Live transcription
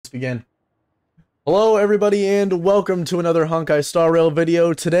begin. Hello everybody and welcome to another Honkai Star Rail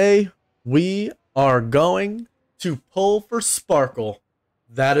video. Today we are going to pull for Sparkle.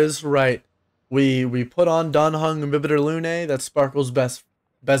 That is right. We put on Donhung Inhibitor Lune, that's Sparkle's best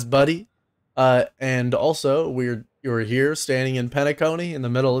buddy. And also we're here standing in Penacony in the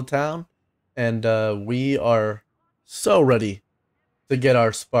middle of town, and we are so ready to get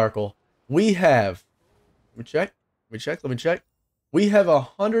our Sparkle. We have, let me check. We have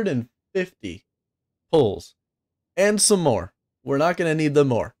 150 pulls and some more. We're not going to need them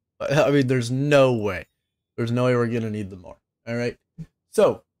more. I mean, there's no way we're going to need them more. All right.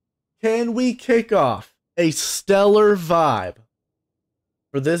 So can we kick off a stellar vibe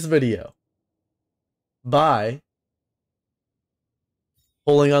for this video by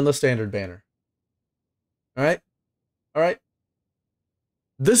pulling on the standard banner? All right.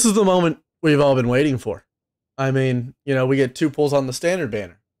 This is the moment we've all been waiting for. I mean, you know, we get 2 pulls on the standard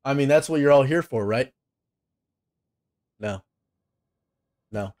banner. I mean, that's what you're all here for, right? No.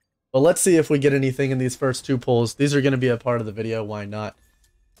 But let's see if we get anything in these first 2 pulls. These are going to be a part of the video. Why not?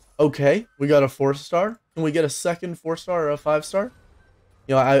 Okay, we got a 4-star. Can we get a second 4-star or a 5-star?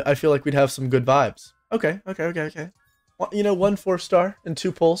 You know, I feel like we'd have some good vibes. Okay. Well, you know, 1 4-star and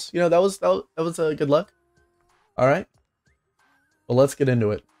 2 pulls. You know, that was good luck. All right. Well, let's get into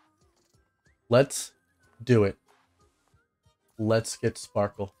it. Let's do it. Let's get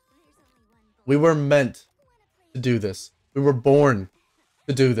Sparkle. We were meant to do this. We were born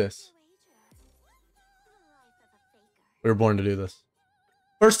to do this. We were born to do this.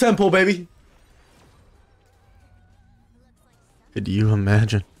 First 10 pull, baby. Could you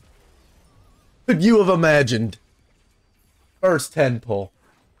imagine? Could you have imagined? First 10 pull.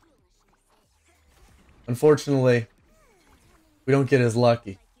 Unfortunately, we don't get as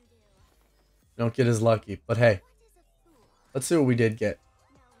lucky. But hey, let's see what we did get.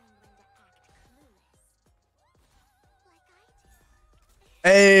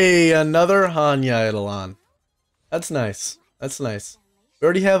 Hey, another Hanya Eidolon. That's nice. We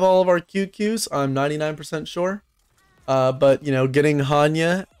already have all of our QQs, I'm 99% sure. But, you know, getting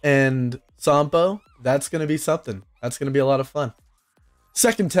Hanya and Sampo, that's going to be something. That's going to be a lot of fun.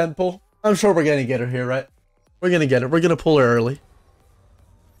 Second 10 pull. I'm sure we're going to get her here, right? We're going to get it. We're going to pull her early.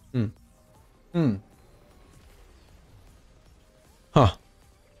 Huh.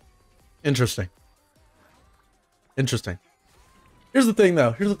 Interesting. Here's the thing,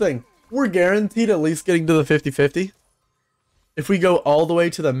 though. We're guaranteed at least getting to the 50-50. If we go all the way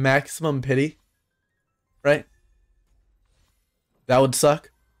to the maximum pity, right? That would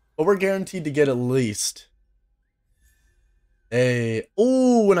suck. But we're guaranteed to get at least a...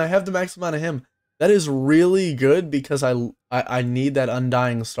 Ooh, when I have the max amount of him. That is really good because I need that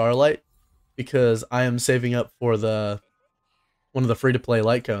Undying Starlight. Because I am saving up for one of the free-to-play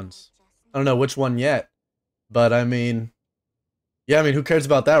light cones. I don't know which one yet. But I mean... Yeah, I mean, who cares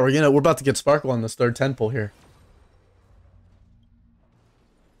about that? We're about to get Sparkle on this third 10 pull here.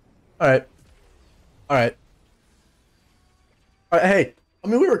 Alright. Hey, I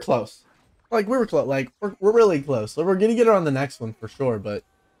mean, we were close. Like, we're really close. So we're gonna get her on the next one for sure, but...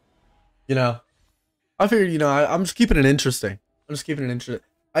 You know... I figured, you know, I'm just keeping it interesting.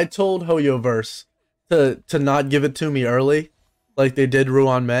 I told Hoyoverse to not give it to me early, like they did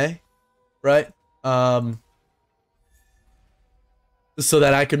Ruan Mei, right? So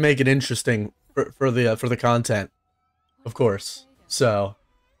that I could make it interesting for the content, of course. So,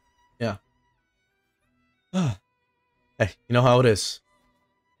 yeah. Hey, you know how it is.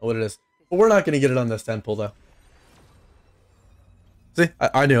 But we're not gonna get it on this 10 pull though. See,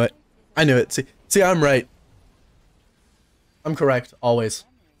 I knew it. See, I'm right. I'm correct always.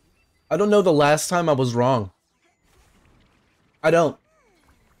 I don't know the last time I was wrong. I don't.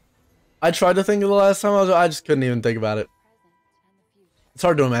 I tried to think of the last time I just couldn't even think about it. It's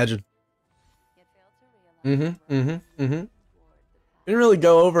hard to imagine. We didn't really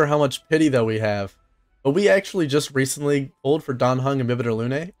go over how much pity though we have. But we actually just recently pulled for Donhung Inhibitor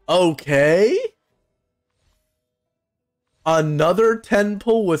Lune. Okay. Another 10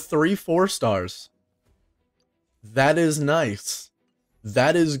 pull with 3 4-stars. That is nice.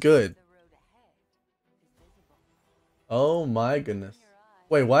 That is good. Oh my goodness.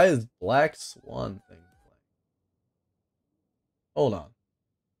 Wait, why is Black Swan thing playing? Hold on.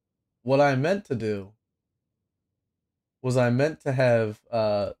 What I meant to do was I meant to have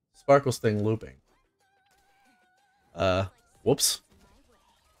Sparkle's thing looping. Whoops.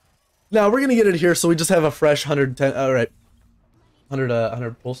 Now we're gonna get it here, so we just have a fresh 110. All right,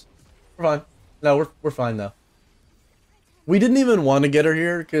 100 pulls. We're fine. No, we're fine though. We didn't even want to get her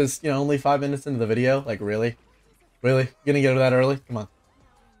here because, you know, only 5 minutes into the video. Like, really? Really? Gonna get her that early? Come on.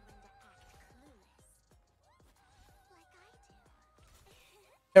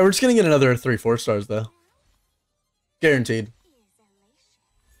 Yeah, we're just gonna get another 3 4-stars though. Guaranteed.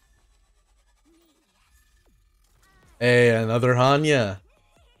 Hey, another Hanya.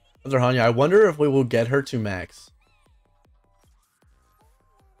 Another Hanya. I wonder if we will get her to max.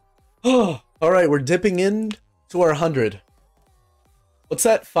 Oh, alright, we're dipping in to our 100. What's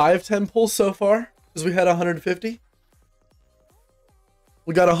that? 510 pulls so far? Because we had 150?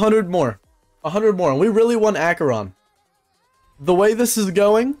 We got 100 more. 100 more. And we really want Acheron. The way this is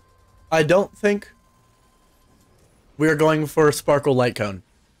going, I don't think we are going for a Sparkle Light Cone.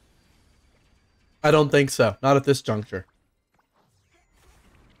 I don't think so. Not at this juncture.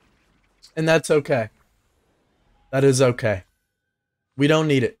 And that's okay. That is okay. We don't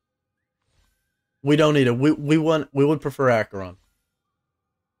need it. We don't need it. We would prefer Acheron.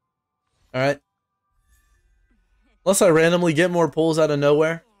 Alright? Unless I randomly get more pulls out of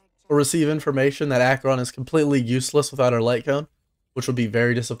nowhere, or receive information that Acheron is completely useless without our Light Cone, which would be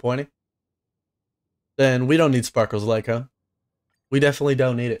very disappointing, then we don't need Sparkle's Light Cone. We definitely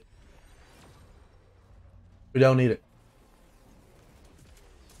don't need it. We don't need it.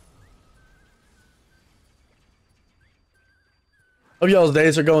 Hope y'all's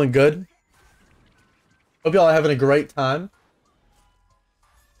days are going good. Hope y'all are having a great time.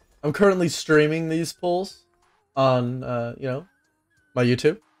 I'm currently streaming these pulls on, you know, my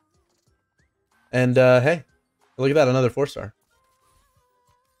YouTube. And, hey, look at that, another 4-star.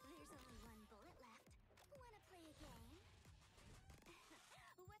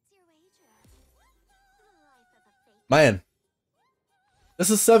 Man, this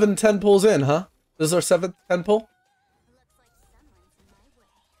is 7-10 pulls in, huh? This is our 7th 10 pull?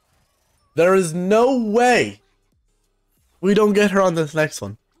 There is no way we don't get her on this next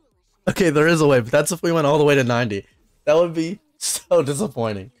one. Okay, there is a way, but that's if we went all the way to 90. That would be so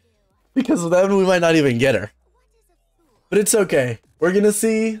disappointing. Because then we might not even get her. But it's okay. We're gonna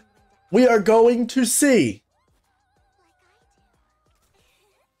see. We are going to see.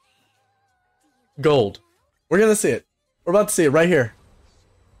 Gold. We're gonna see it. We're about to see it right here.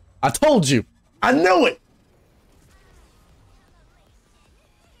 I told you. I knew it.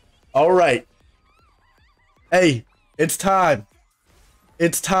 All right. Hey, it's time.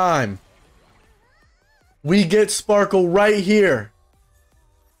 It's time. We get Sparkle right here.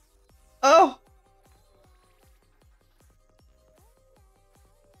 Oh.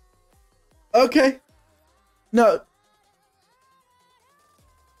 Okay. No.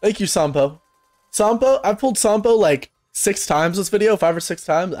 Thank you, Sampo. Sampo, I pulled Sampo like 6 times this video, 5 or 6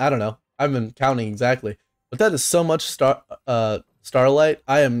 times. I don't know. I haven't been counting exactly. But that is so much Starlight.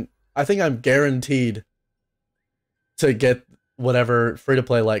 I think I'm guaranteed to get whatever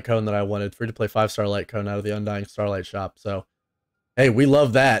free-to-play light cone that I wanted. Free-to-play 5-star light cone out of the Undying Starlight shop. So, hey, we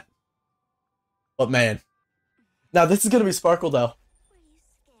love that. But man. Now, this is going to be Sparkle, though.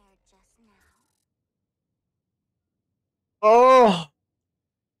 Oh.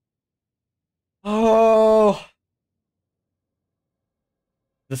 Oh.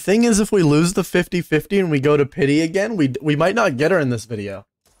 The thing is, if we lose the 50-50 and we go to Pity again, we might not get her in this video.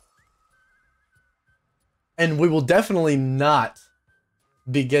 And we will definitely not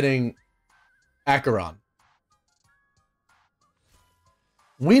be getting Acheron.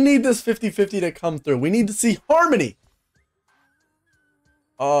 We need this 50-50 to come through. We need to see Harmony.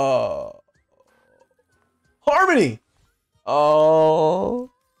 Harmony.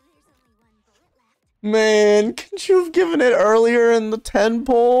 Oh. Man, couldn't you have given it earlier in the 10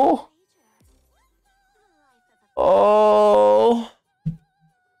 pull? Oh.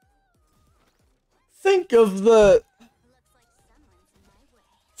 Think of the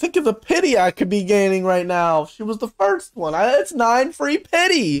pity I could be gaining right now. She was the first one. It's 9 free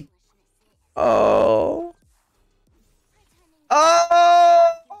pity. Oh. Oh.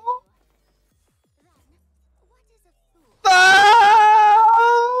 Oh.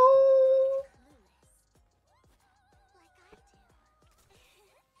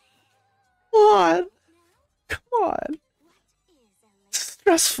 Come on. Come on.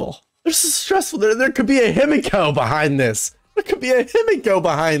 Stressful. This is stressful. There could be a Himiko behind this. There could be a Himiko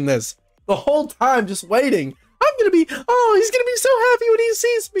behind this. The whole time just waiting. I'm gonna be, oh, he's gonna be so happy when he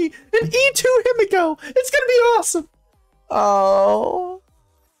sees me. An E2 Himiko. It's gonna be awesome. Oh.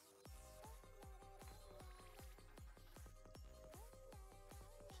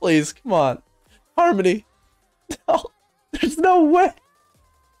 Please, come on. Harmony. No. There's no way.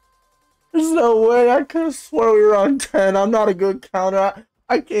 There's no way. I could have swore we were on 10. I'm not a good counter.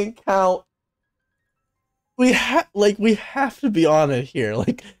 I can't count. We have to be on it here.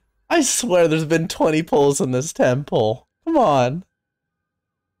 Like, I swear there's been 20 pulls in this 10 pull. Come on.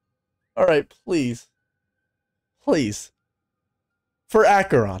 All right, please. Please. For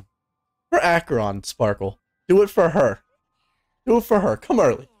Acheron. For Acheron, Sparkle. Do it for her. Do it for her. Come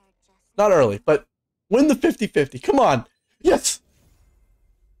early. Not early, but win the 50-50. Come on. Yes.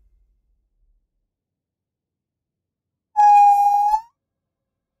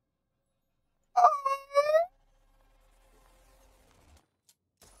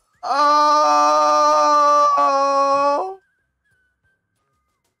 Oh.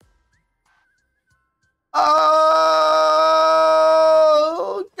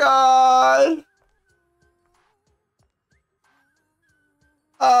 Oh, God.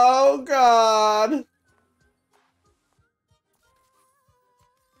 Oh, God.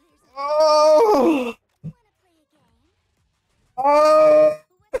 Oh. Oh.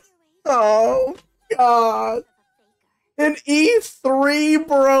 Oh, God. An E3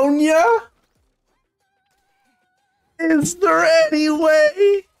 Bronya? Is there any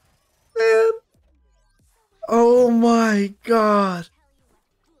way? Man. Oh my God.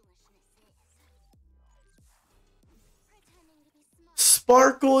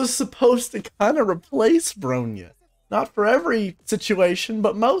 Sparkle is supposed to kind of replace Bronya. Not for every situation,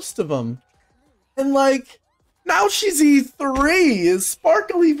 but most of them. And like, now she's E3. Is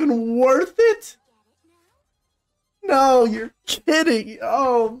Sparkle even worth it? No, you're kidding.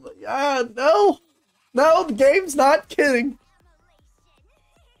 Oh, yeah, no. No, the game's not kidding.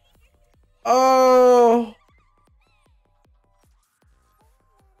 Oh.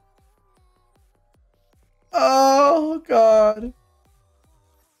 Oh, God.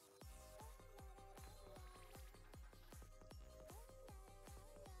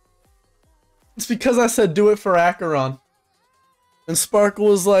 It's because I said do it for Acheron. And Sparkle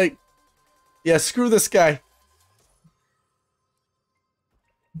was like, yeah, screw this guy.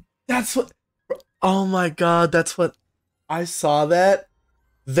 That's what... Oh my God, that's what... I saw that.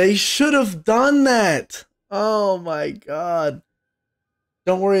 They should have done that. Oh my God.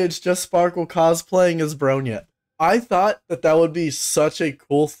 Don't worry, it's just Sparkle cosplaying as Bronya. I thought that that would be such a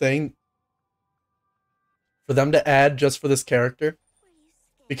cool thing for them to add just for this character.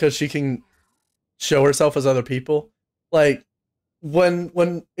 Because she can show herself as other people. Like,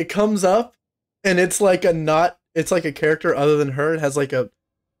 when it comes up and it's like it's like a character other than her, it has like a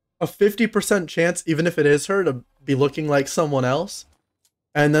 50% chance, even if it is her, to be looking like someone else.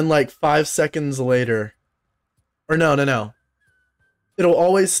 And then like 5 seconds later, or no. It'll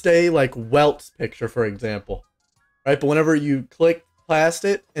always stay like Welt's picture, for example. Right? But whenever you click past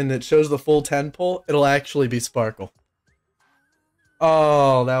it and it shows the full 10 pull, it'll actually be Sparkle.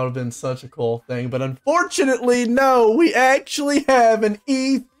 Oh, that would have been such a cool thing. But unfortunately, no, we actually have an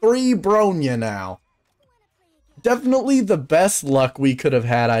E3 Bronya now. Definitely the best luck we could have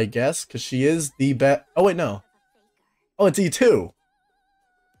had, I guess, because she is the best. Oh, wait, no. Oh, it's E2.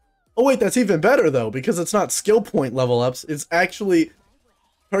 Oh, wait, that's even better, though, because it's not skill point level ups. It's actually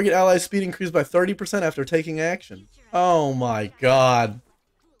target ally speed increased by 30% after taking action. Oh, my God.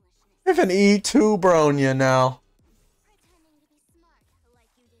 I have an E2 Bronya now.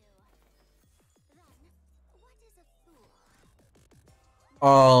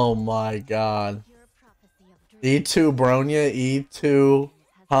 Oh my God. E2 Bronya, E2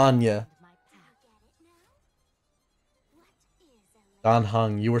 Hanya. Dan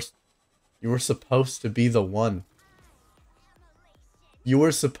Heng, you were supposed to be the one. You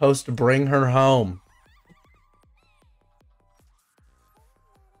were supposed to bring her home.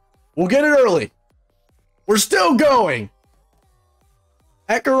 We'll get it early. We're still going.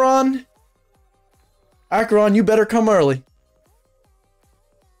 Acheron, you better come early.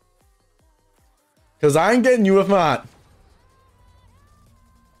 Because I ain't getting you if not.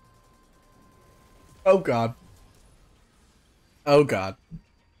 Oh, God. Oh, God.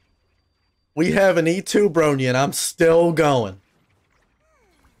 We have an E2 Bronya, and I'm still going.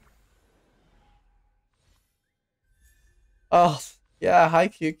 Oh, yeah. Hi,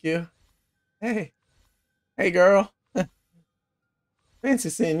 QQ. Hey. Hey, girl.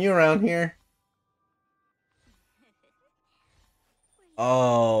 Fancy seeing you around here.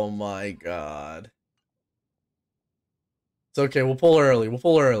 Oh, my God. It's okay. We'll pull her early. We'll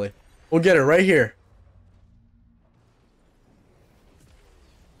pull her early. We'll get her right here.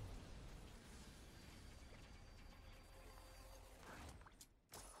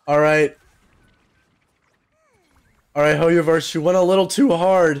 All right. All right, Hoyoverse, you went a little too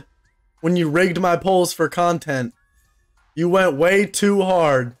hard when you rigged my polls for content. You went way too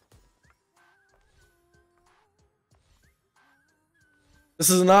hard. This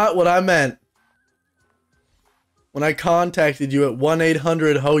is not what I meant when I contacted you at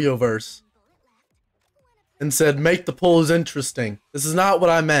 1-800-HOYOVERSE and said, make the polls interesting. This is not what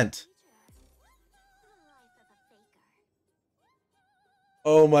I meant.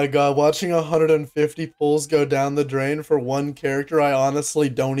 Oh my god, watching 150 pulls go down the drain for one character I honestly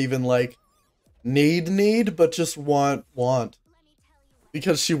don't even like need, but just want.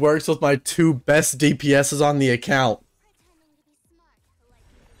 Because she works with my two best DPSs on the account.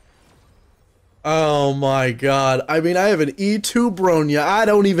 Oh my god. I mean, I have an E2 Bronya. I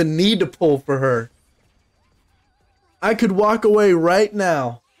don't even need to pull for her. I could walk away right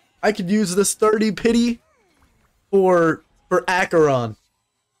now. I could use this 30 pity for Acheron.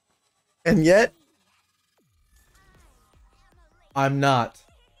 And yet, I'm not.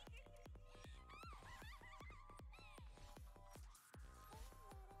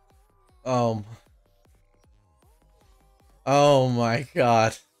 Oh my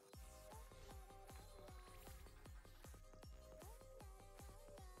god.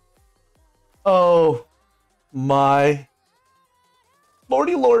 Oh my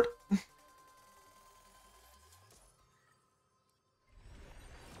lordy lord.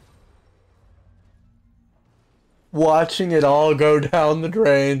 Watching it all go down the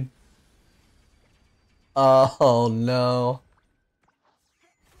drain. Oh no.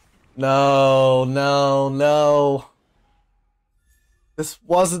 No, no, no. This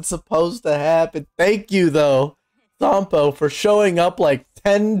wasn't supposed to happen. Thank you, though, Sampo, for showing up like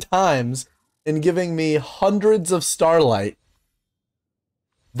 10 times and giving me hundreds of starlight.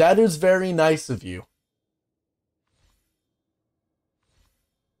 That is very nice of you.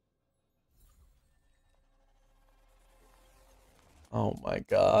 Oh my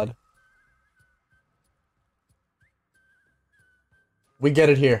god. We get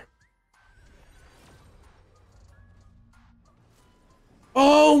it here.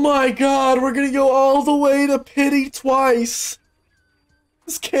 Oh my god, we're gonna go all the way to pity twice.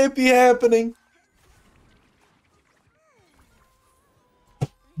 This can't be happening.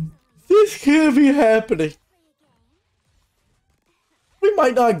 This can't be happening. We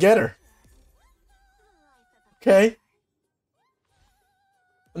might not get her. Okay.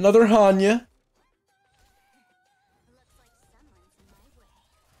 Another Hanya.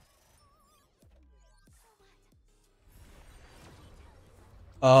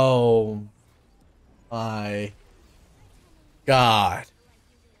 Oh my god.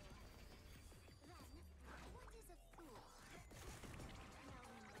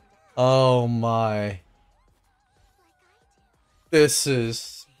 Oh my. This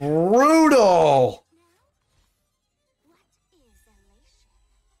is brutal.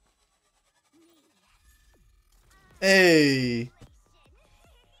 Hey.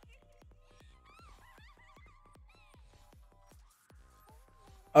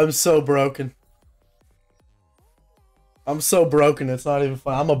 I'm so broken. I'm so broken, it's not even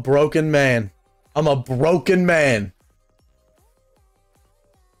fun. I'm a broken man. I'm a broken man.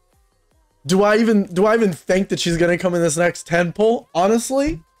 Do I even think that she's gonna come in this next 10 pull?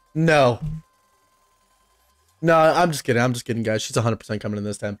 Honestly? No. No, I'm just kidding. I'm just kidding, guys. She's 100% coming in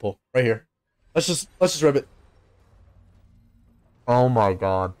this 10 pull. Right here. Let's just rip it. Oh my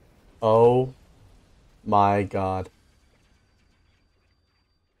god. Oh my god.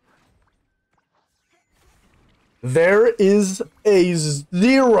 There is a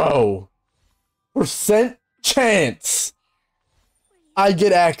 0% chance I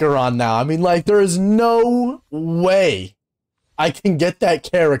get Acheron now. I mean, like, there is no way I can get that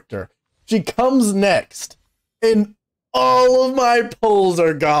character. She comes next, and all of my pulls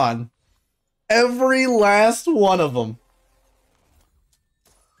are gone. Every last one of them.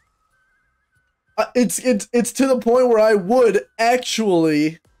 It's to the point where I would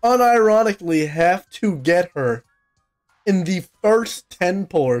actually, unironically, have to get her in the first 10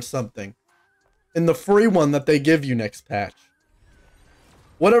 pull or something. In the free one that they give you next patch.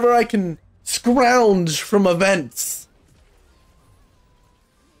 Whatever I can scrounge from events.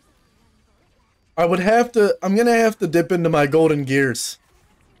 I'm gonna have to dip into my golden gears.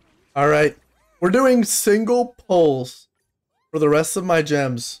 Alright. We're doing single pulls for the rest of my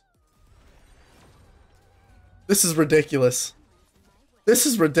gems. This is ridiculous. This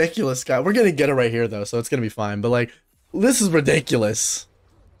is ridiculous, guy. We're gonna get it right here, though, so it's gonna be fine. But, like, this is ridiculous.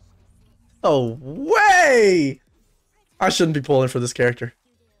 Oh, way! I shouldn't be pulling for this character.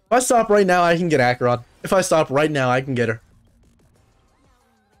 If I stop right now, I can get Acheron. If I stop right now, I can get her.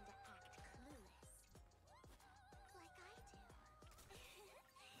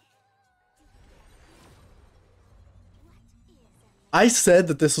 I said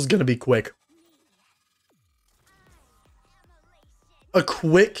that this was gonna be quick. A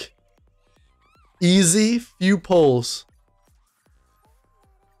quick, easy few pulls.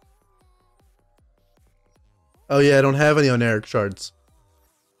 Oh yeah, I don't have any on Eric shards.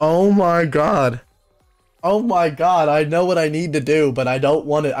 Oh my god. Oh my god, I know what I need to do, but I don't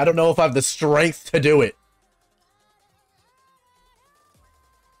want it. I don't know if I have the strength to do it.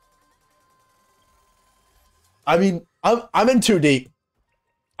 I mean, I'm in too deep.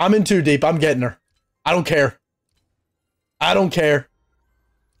 I'm in too deep. I'm getting her. I don't care. I don't care.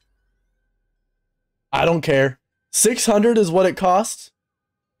 I don't care. 600 is what it costs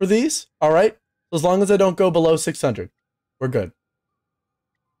for these. All right. As long as I don't go below 600, we're good.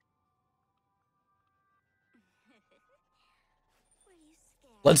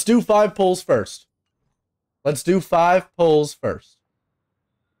 Let's do 5 pulls first. Let's do 5 pulls first.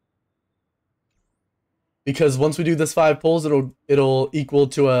 Because once we do this 5 pulls, it'll equal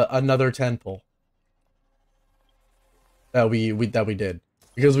to another 10 pull that we did.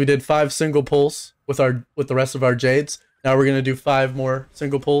 Because we did 5 single pulls with the rest of our jades. Now we're gonna do 5 more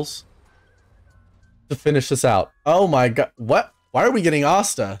single pulls to finish this out. Oh my god! What? Why are we getting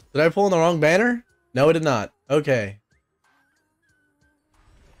Asta? Did I pull in the wrong banner? No, I did not. Okay.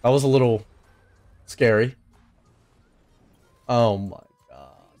 That was a little scary. Oh my god.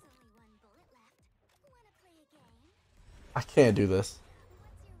 I can't do this.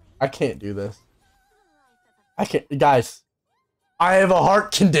 I can't do this. I can't. Guys, I have a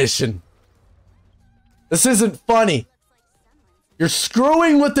heart condition. This isn't funny. You're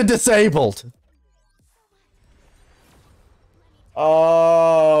screwing with the disabled.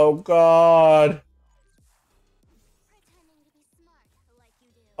 Oh god.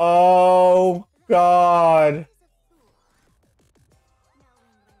 Oh god.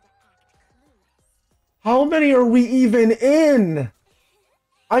 How many are we even in?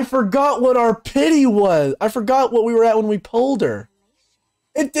 I forgot what our pity was. I forgot what we were at when we pulled her.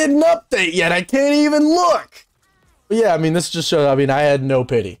 It didn't update yet. I can't even look. But yeah, I mean, this just showed, I mean, I had no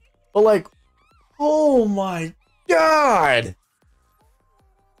pity. But like, oh my god.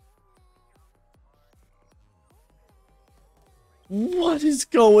 What is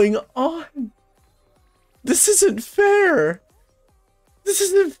going on? This isn't fair. This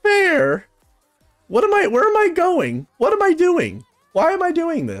isn't fair. Where am I going? What am I doing? Why am I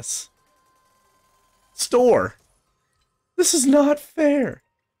doing this? Store. This is not fair.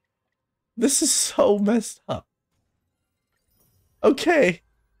 This is so messed up. Okay.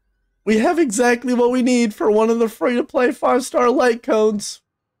 We have exactly what we need for one of the free-to-play 5-star light cones.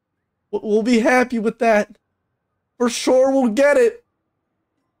 We'll be happy with that. For sure we'll get it.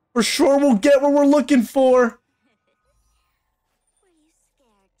 For sure we'll get what we're looking for.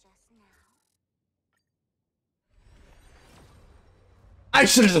 I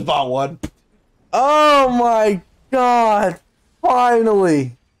should have just bought one. Oh my god.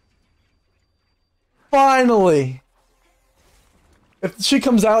 Finally. Finally. If she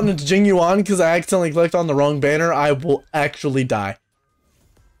comes out and it's Jing Yuan because I accidentally clicked on the wrong banner, I will actually die.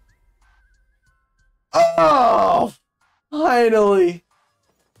 Oh! Finally.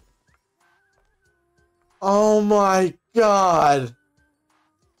 Oh my god.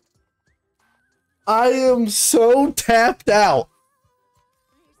 I am so tapped out.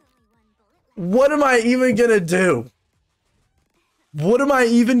 What am I even gonna do? What am I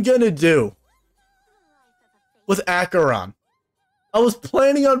even gonna do with Acheron? I was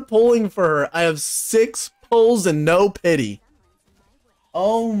planning on pulling for her. I have 6 pulls and no pity.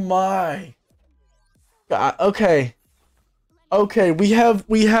 Oh my god. Okay. Okay, we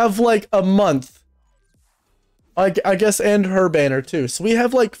have like a month. I guess, and her banner too. So we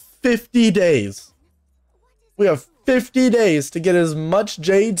have like 50 days. We have 50 days to get as much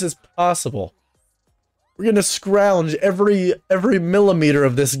jades as possible. We're gonna scrounge every millimeter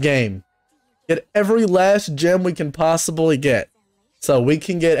of this game. Get every last gem we can possibly get. So we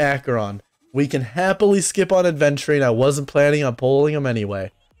can get Acheron. We can happily skip on adventuring. I wasn't planning on pulling him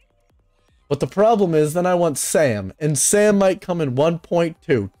anyway. But the problem is then I want Sam. And Sam might come in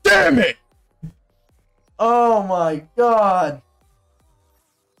 1.2. Damn it! Oh my god.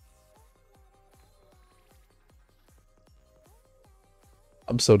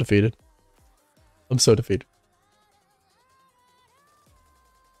 I'm so defeated. I'm so defeated.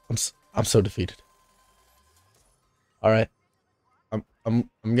 I'm so defeated. All right. I'm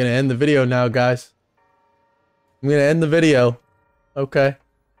gonna end the video now, guys. I'm gonna end the video. Okay.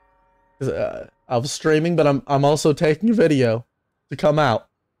 I was streaming, but I'm also taking a video to come out.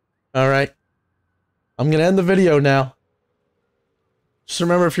 All right. I'm gonna end the video now. Just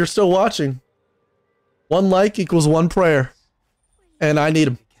remember, if you're still watching, 1 like equals 1 prayer, and I need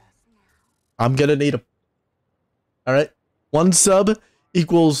them. I'm gonna need them. All right. 1 sub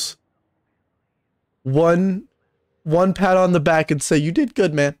equals one pat on the back and say, you did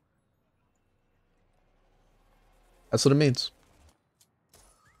good, man. That's what it means.